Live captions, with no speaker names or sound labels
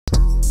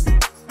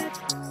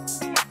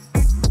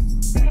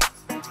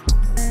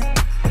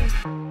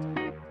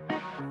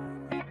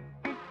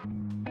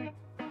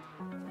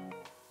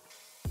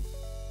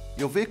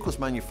Your vehicle's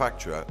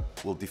manufacturer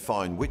will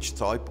define which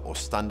type or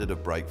standard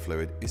of brake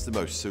fluid is the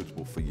most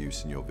suitable for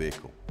use in your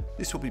vehicle.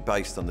 This will be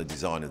based on the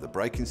design of the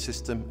braking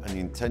system and the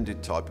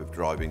intended type of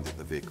driving that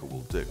the vehicle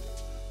will do.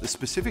 The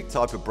specific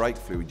type of brake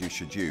fluid you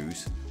should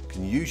use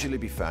can usually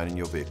be found in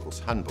your vehicle's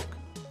handbook.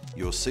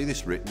 You'll see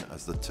this written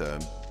as the term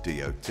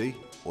DOT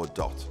or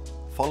DOT,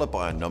 followed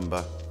by a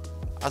number,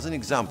 as an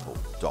example,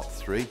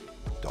 DOT3,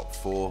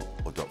 DOT4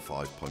 or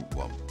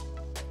DOT5.1.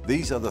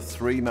 These are the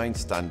three main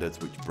standards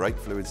which brake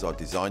fluids are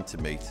designed to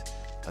meet,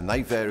 and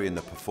they vary in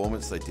the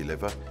performance they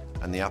deliver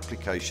and the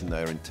application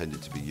they are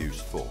intended to be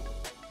used for.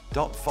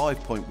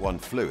 DOT5.1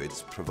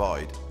 fluids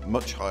provide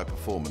much higher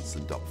performance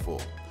than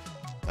DOT4,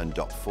 and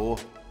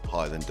DOT4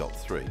 higher than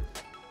DOT3.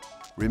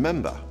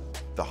 Remember,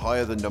 the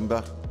higher the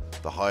number,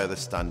 the higher the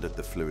standard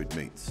the fluid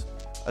meets.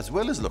 As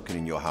well as looking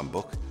in your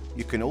handbook,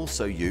 you can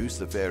also use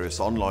the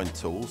various online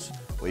tools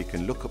where you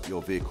can look up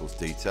your vehicle's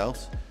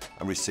details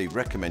and receive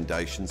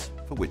recommendations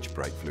for which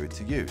brake fluid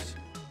to use.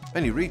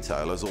 Many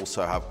retailers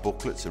also have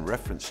booklets and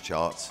reference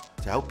charts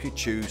to help you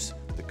choose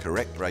the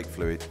correct brake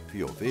fluid for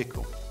your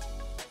vehicle.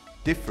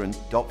 Different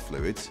DOT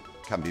fluids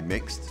can be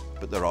mixed,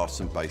 but there are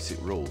some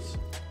basic rules.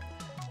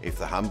 If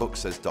the handbook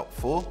says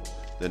DOT4,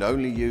 then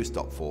only use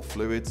DOT4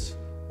 fluids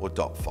or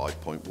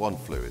DOT5.1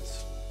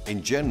 fluids.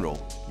 In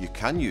general, you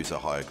can use a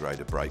higher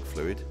grade of brake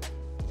fluid,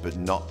 but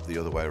not the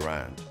other way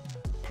around.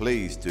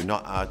 Please do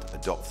not add a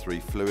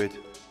DOT3 fluid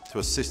to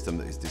a system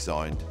that is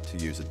designed to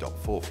use a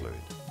DOT4 fluid.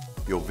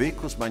 Your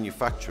vehicle's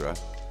manufacturer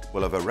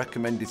will have a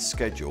recommended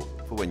schedule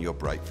for when your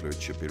brake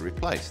fluid should be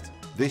replaced.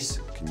 This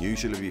can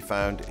usually be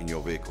found in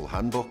your vehicle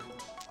handbook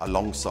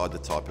alongside the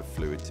type of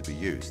fluid to be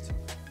used.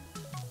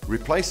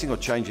 Replacing or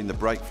changing the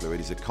brake fluid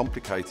is a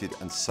complicated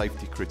and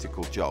safety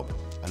critical job,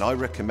 and I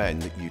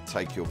recommend that you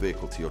take your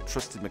vehicle to your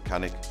trusted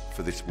mechanic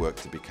for this work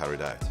to be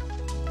carried out.